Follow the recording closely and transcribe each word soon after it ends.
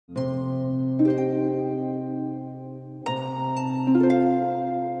Welcome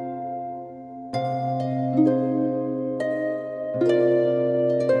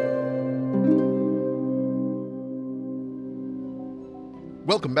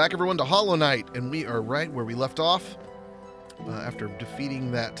back, everyone, to Hollow Knight, and we are right where we left off after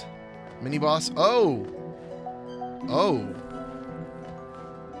defeating that mini-boss. Oh!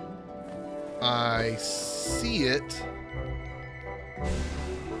 I see it.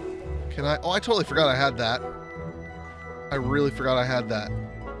 Can I? Oh, I totally forgot I had that. I really forgot I had that.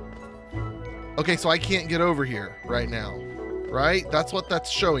 Okay, so I can't get over here right now, right? That's what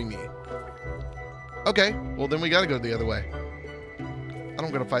that's showing me. Okay, well then we gotta go the other way. I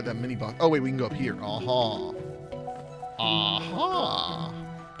don't gotta fight that mini boss. Oh wait, we can go up here. Aha. Aha.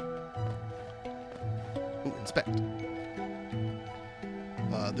 Ooh, inspect.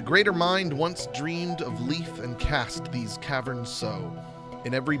 The greater mind once dreamed of leaf and cast these caverns so.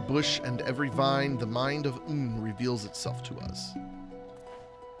 In every bush and every vine, the mind of reveals itself to us.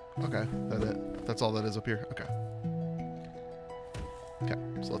 Okay, that it. That's all that is up here. Okay. Okay,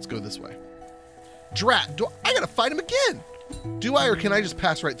 so let's go this way. Drat! I gotta fight him again! Do I, or can I just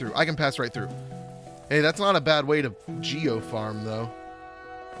pass right through? I can pass right through. Hey, that's not a bad way to geo-farm, though.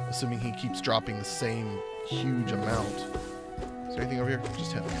 Assuming he keeps dropping the same huge amount. Is there anything over here?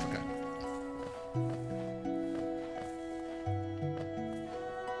 Just him. Okay.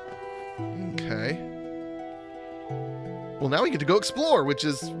 Okay. Well, now we get to go explore, which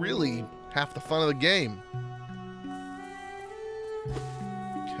is really half the fun of the game.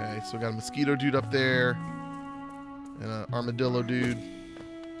 Okay, so we got a mosquito dude up there. And an armadillo dude.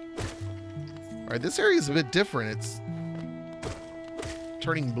 Alright, this area is a bit different. It's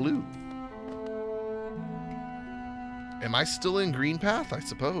turning blue. Am I still in green path? I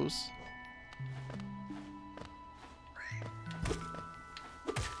suppose.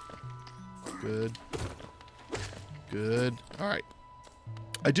 Good. Good. Alright.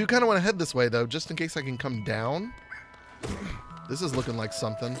 I do kind of want to head this way, though, just in case I can come down. This is looking like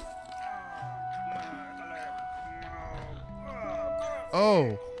something.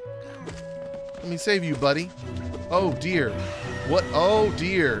 Oh. Let me save you, buddy. Oh, dear. What? Oh,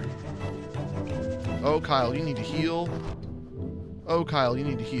 dear. Oh, Kyle, you need to heal. Oh, Kyle, you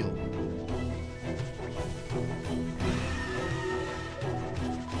need to heal.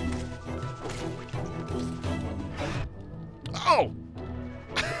 Oh!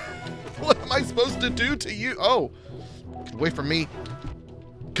 What am I supposed to do to you? Oh. Get away from me.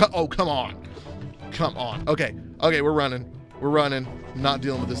 Oh, come on. Come on. Okay. Okay, we're running. We're running. I'm not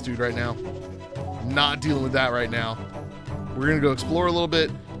dealing with this dude right now. Not dealing with that right now. We're going to go explore a little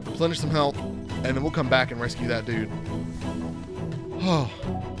bit, replenish some health, and then we'll come back and rescue that dude. Oh.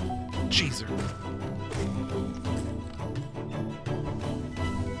 Jeezer.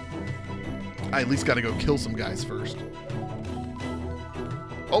 I at least got to go kill some guys first.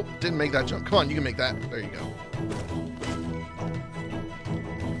 Oh, didn't make that jump. Come on, you can make that. There you go.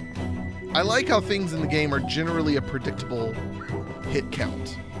 I like how things in the game are generally a predictable hit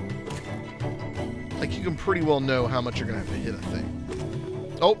count. Like, you can pretty well know how much you're going to have to hit a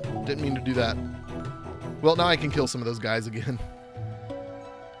thing. Oh, didn't mean to do that. Well, now I can kill some of those guys again.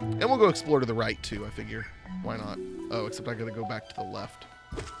 And we'll go explore to the right, too, I figure. Why not? Oh, except I got to go back to the left.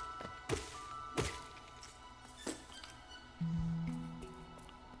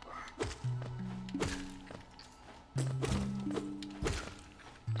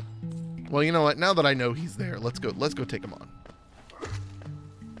 Well, you know what? Now that I know he's there, let's go take him on.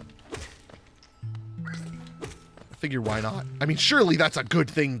 I figure why not? I mean, surely that's a good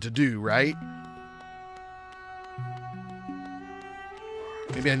thing to do, right?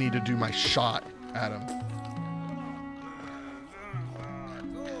 Maybe I need to do my shot at him.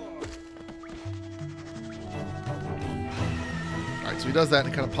 Alright, so he does that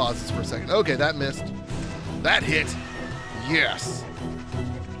and kind of pauses for a second. Okay, that missed. That hit. Yes.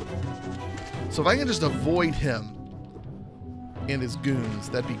 So if I can just avoid him and his goons,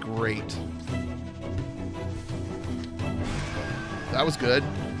 that'd be great. That was good.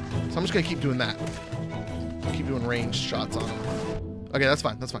 So I'm just going to keep doing that. Keep doing ranged shots on him. Okay, that's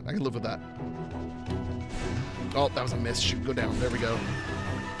fine. That's fine. I can live with that. Oh, that was a miss. Shoot, go down. There we go.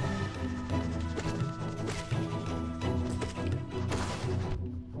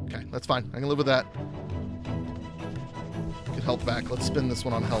 Okay, that's fine. I can live with that. Get health back. Let's spin this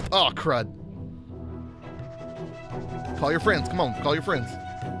one on health. Oh, crud. Call your friends. Come on, call your friends.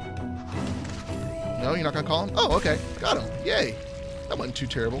 No, you're not going to call him? Oh, okay. Got him. Yay. That wasn't too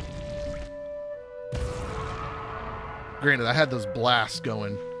terrible. Granted, I had those blasts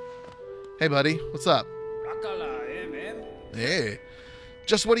going. Hey, buddy. What's up? Hey.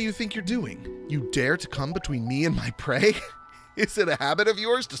 Just what do you think you're doing? You dare to come between me and my prey? Is it a habit of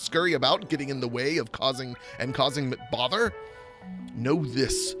yours to scurry about, getting in the way of causing bother? Know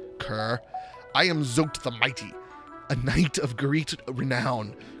this, cur. I am Zote the Mighty, a knight of great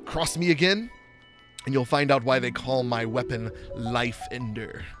renown. Cross me again, and you'll find out why they call my weapon Life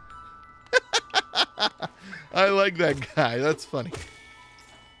Ender. I like that guy. That's funny.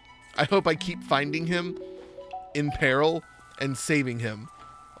 I hope I keep finding him in peril and saving him,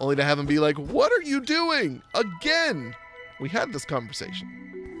 only to have him be like, what are you doing? Again! We had this conversation.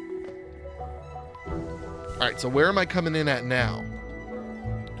 Alright, so where am I coming in at now?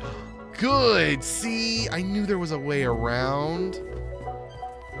 Good! See, I knew there was a way around.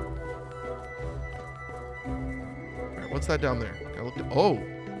 Alright, what's that down there? I looked at, oh!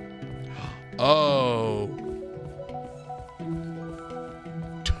 Oh!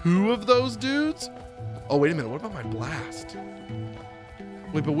 2 of those dudes? Oh, wait a minute. What about my blast?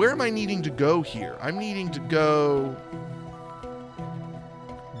 Wait, but where am I needing to go here? I'm needing to go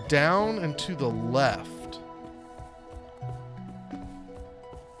down and to the left.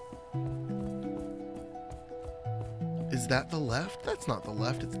 Is that the left? That's not the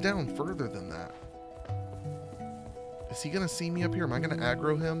left. It's down further than that. Is he going to see me up here? Am I going to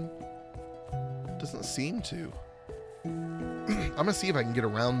aggro him? Doesn't seem to. I'm going to see if I can get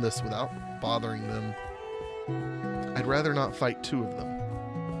around this without bothering them. I'd rather not fight 2 of them.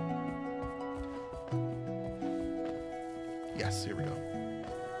 Yes, here we go.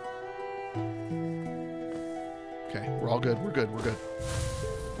 Okay, we're all good. We're good. We're good.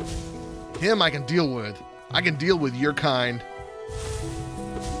 Him I can deal with. I can deal with your kind.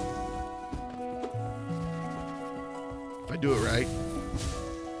 If I do it right.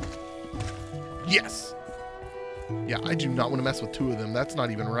 Yes. Yeah, I do not want to mess with 2 of them. That's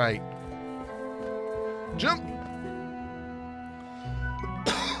not even right. Jump.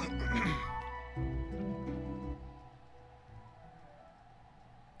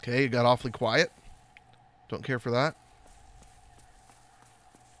 Okay, it got awfully quiet. Don't care for that.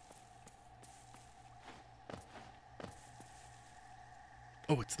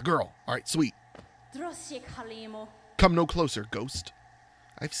 Oh, it's the girl. All right, sweet. Come no closer, ghost.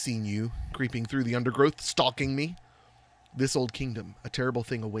 I've seen you creeping through the undergrowth, stalking me. This old kingdom, a terrible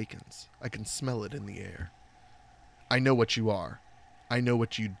thing awakens. I can smell it in the air. I know what you are. I know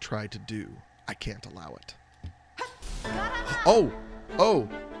what you'd try to do. I can't allow it. Oh,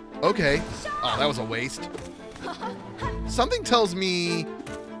 okay. Oh, that was a waste. Something tells me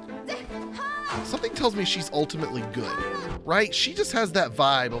she's ultimately good, right? She just has that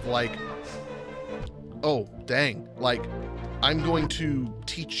vibe of like, oh, dang, like, I'm going to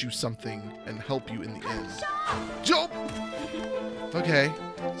teach you something and help you in the end. Jump! Okay.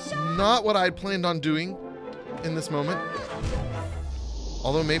 Not what I had planned on doing in this moment.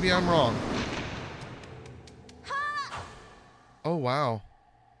 Although maybe I'm wrong. Oh, wow.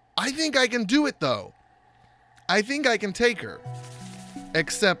 I think I can do it, though. I think I can take her.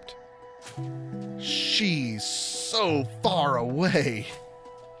 Except she's so far away.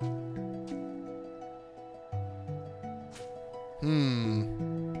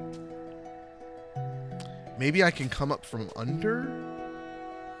 Maybe I can come up from under?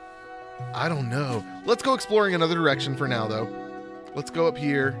 I don't know. Let's go exploring another direction for now, though. Let's go up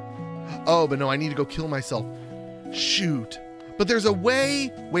here. Oh, but no, I need to go kill myself. Shoot. But there's a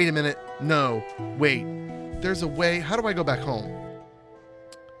way. Wait a minute. No. Wait. There's a way. How do I go back home?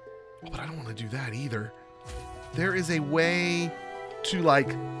 Oh, but I don't want to do that either. There is a way to, like,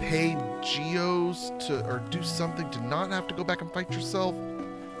 pay geos to, or do something to not have to go back and fight yourself.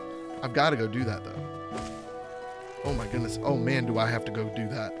 I've got to go do that, though. Oh, my goodness. Oh, man, do I have to go do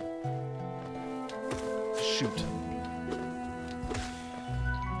that. Shoot.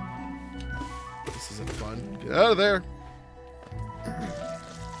 This isn't fun. Get out of there.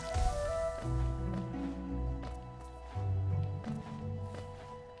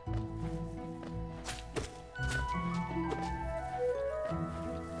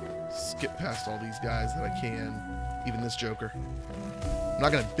 Skip past all these guys that I can, even this Joker. I'm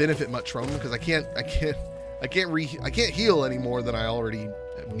not going to benefit much from him because I can't heal any more than I already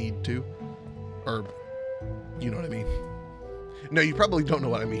need to. Or, you know what I mean. No, you probably don't know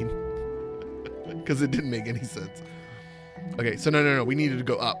what I mean. Because it didn't make any sense. Okay, so no. We needed to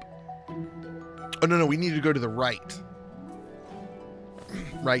go up. Oh, no. We needed to go to the right.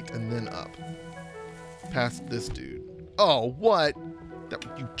 Right and then up. Past this dude. Oh, what? That,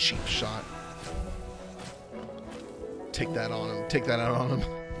 you cheap shot. Take that on him. Take that out on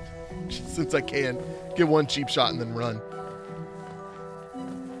him. Since I can. Get one cheap shot and then run.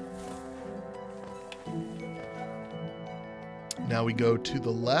 Now we go to the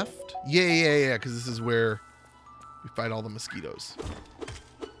left. Yeah, because this is where we fight all the mosquitoes.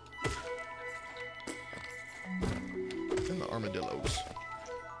 And the armadillos.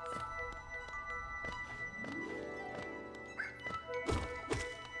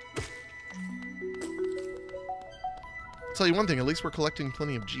 I'll tell you one thing, at least we're collecting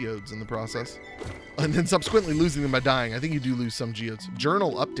plenty of geodes in the process. And then subsequently losing them by dying. I think you do lose some geodes.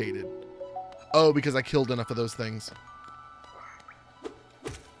 Journal updated. Oh, because I killed enough of those things.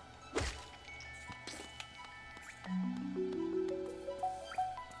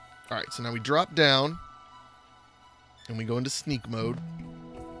 Alright, so now we drop down. And we go into sneak mode.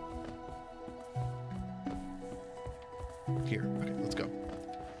 Here. Okay, let's go.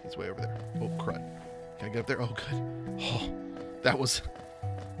 He's way over there. Oh, crud. Can I get up there? Oh, good. Oh, that was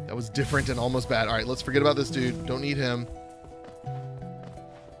different and almost bad. Alright, let's forget about this dude. Don't need him.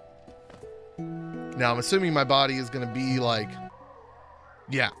 Now, I'm assuming my body is going to be like...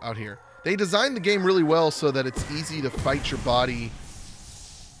 Yeah, out here. They designed the game really well so that it's easy to fight your body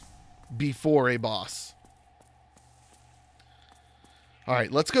before a boss.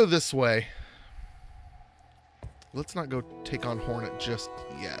 Alright, let's go this way. Let's not go take on Hornet just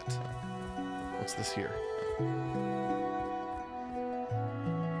yet. What's this here?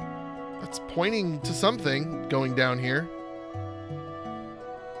 That's pointing to something going down here.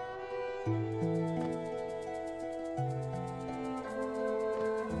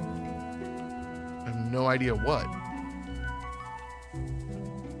 I have no idea what.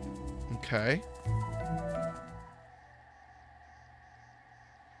 Okay.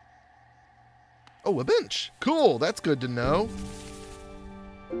 Oh, a bench. Cool. That's good to know.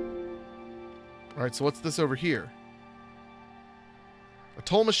 All right, so what's this over here? A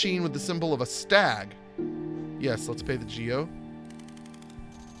toll machine with the symbol of a stag. Yes, let's pay the geo.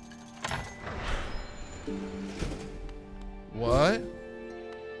 What?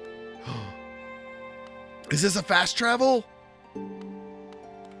 Is this a fast travel?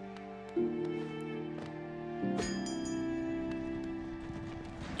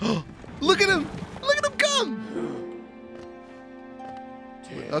 Look at him! Look at him come!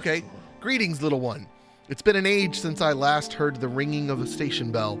 Okay. Greetings, little one. It's been an age since I last heard the ringing of a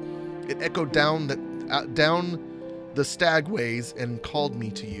station bell. It echoed down the stagways and called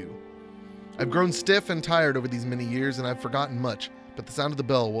me to you. I've grown stiff and tired over these many years, and I've forgotten much, but the sound of the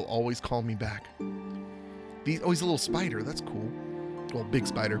bell will always call me back. Oh, he's a little spider. That's cool. Well, big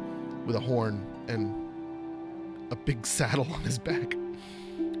spider with a horn and a big saddle on his back.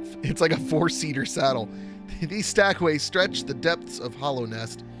 It's like a 4-seater saddle. These stagways stretch the depths of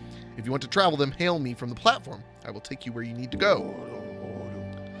Hallownest. If you want to travel them, hail me from the platform. I will take you where you need to go.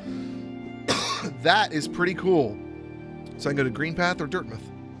 That is pretty cool. So I can go to Greenpath or Dirtmouth.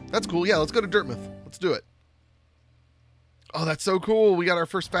 That's cool. Yeah, let's go to Dirtmouth. Let's do it. Oh, that's so cool. We got our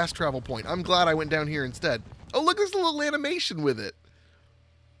first fast travel point. I'm glad I went down here instead. Oh, look, there's a little animation with it.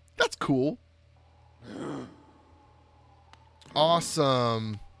 That's cool.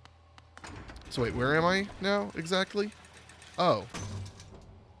 Awesome. So wait, where am I now exactly? Oh.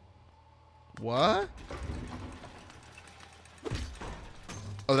 What?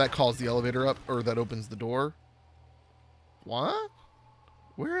 Oh, that calls the elevator up, or that opens the door. What?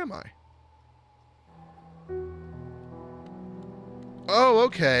 Where am I? Oh,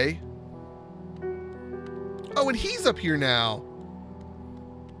 okay. Oh, and he's up here now.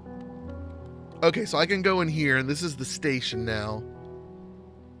 Okay, so I can go in here, and this is the station now.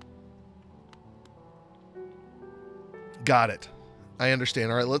 Got it. I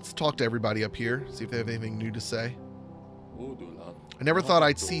understand. All right, let's talk to everybody up here, see if they have anything new to say. I never thought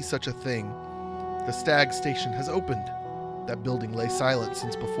I'd see such a thing. The Stag Station has opened. That building lay silent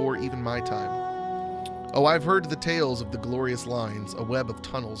since before even my time. Oh, I've heard the tales of the glorious lines, a web of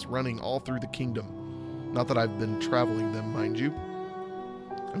tunnels running all through the kingdom. Not that I've been traveling them, mind you.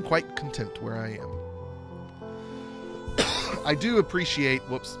 I'm quite content where I am. I do appreciate...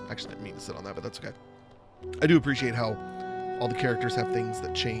 Whoops, actually didn't mean to sit on that, but that's okay. I do appreciate how all the characters have things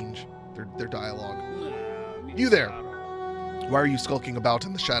that change their dialogue. You there! Why are you skulking about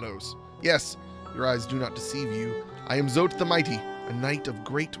in the shadows? Yes, your eyes do not deceive you. I am Zote the Mighty, a knight of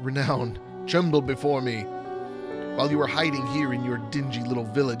great renown. Tremble before me. While you were hiding here in your dingy little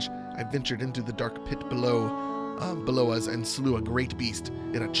village, I ventured into the dark pit below us and slew a great beast.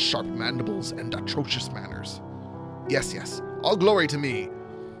 It had sharp mandibles and atrocious manners. Yes, all glory to me.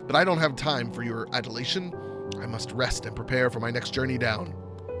 But I don't have time for your adulation. I must rest and prepare for my next journey down.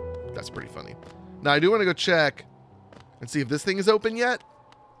 That's pretty funny. Now, I do want to go check and see if this thing is open yet.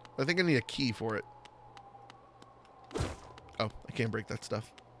 I think I need a key for it. Oh, I can't break that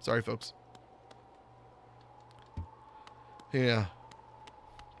stuff. Sorry, folks. Yeah.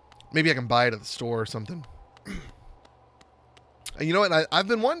 Maybe I can buy it at the store or something. And you know what? I've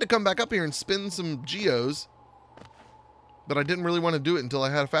been wanting to come back up here and spin some geos. But I didn't really want to do it until I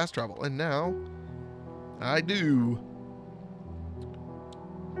had a fast travel. And now, I do.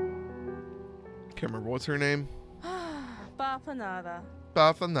 Can't remember. What's her name?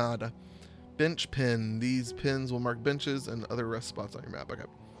 Bafanada. Bench pin. These pins will mark benches and other rest spots on your map. Okay.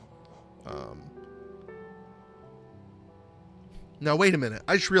 Now, wait a minute.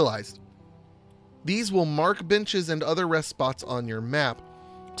 I just realized. These will mark benches and other rest spots on your map.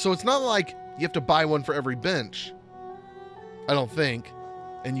 So it's not like you have to buy one for every bench. I don't think.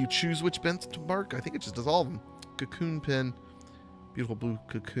 And you choose which bench to mark. I think it just does all of them. Cocoon pin. Beautiful blue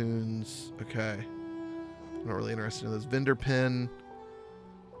cocoons. Okay. I'm not really interested in those. Vendor pin.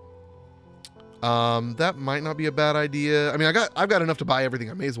 That might not be a bad idea. I mean, I've got enough to buy everything.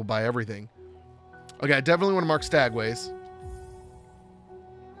 I may as well buy everything. Okay, I definitely want to mark stagways.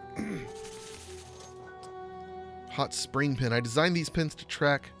 Hot spring pin. I designed these pins to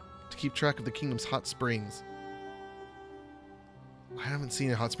keep track of the kingdom's hot springs. I haven't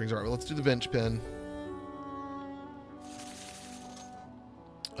seen a hot springs. All right, well, let's do the bench pin.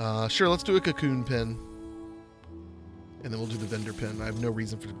 Sure, let's do a cocoon pin. And then we'll do the vendor pin. I have no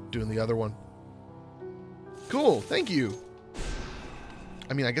reason for doing the other one. Cool, thank you.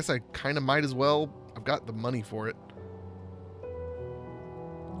 I mean, I guess I kind of might as well. I've got the money for it.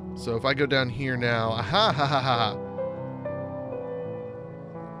 So if I go down here now, aha, ha, ha, ha.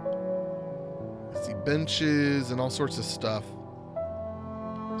 Let's see, benches and all sorts of stuff.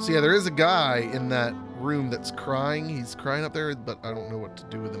 So yeah, there is a guy in that room that's crying. He's crying up there, but I don't know what to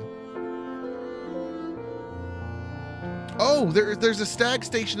do with him. Oh, there's a stag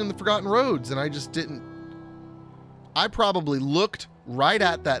station in the Forgotten Roads, and I just didn't. I probably looked right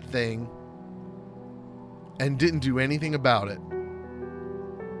at that thing and didn't do anything about it.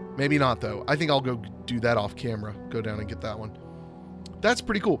 Maybe not, though. I think I'll go do that off camera. Go down and get that one. That's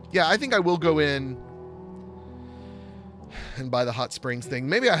pretty cool. Yeah, I think I will go in and buy the hot springs thing.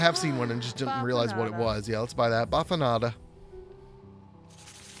 Maybe I have seen one and just didn't realize what it was. Yeah, let's buy that. Bafanada.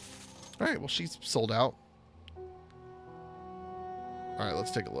 All right, well, she's sold out. All right,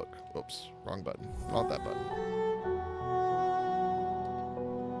 let's take a look. Oops, wrong button. Not that button.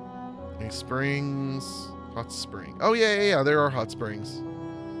 Any springs? Hot spring. Oh, yeah. There are hot springs.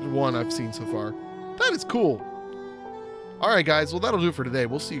 One I've seen so far. That is cool. All right, guys. Well, that'll do it for today.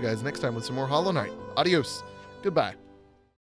 We'll see you guys next time with some more Hollow Knight. Adios. Goodbye.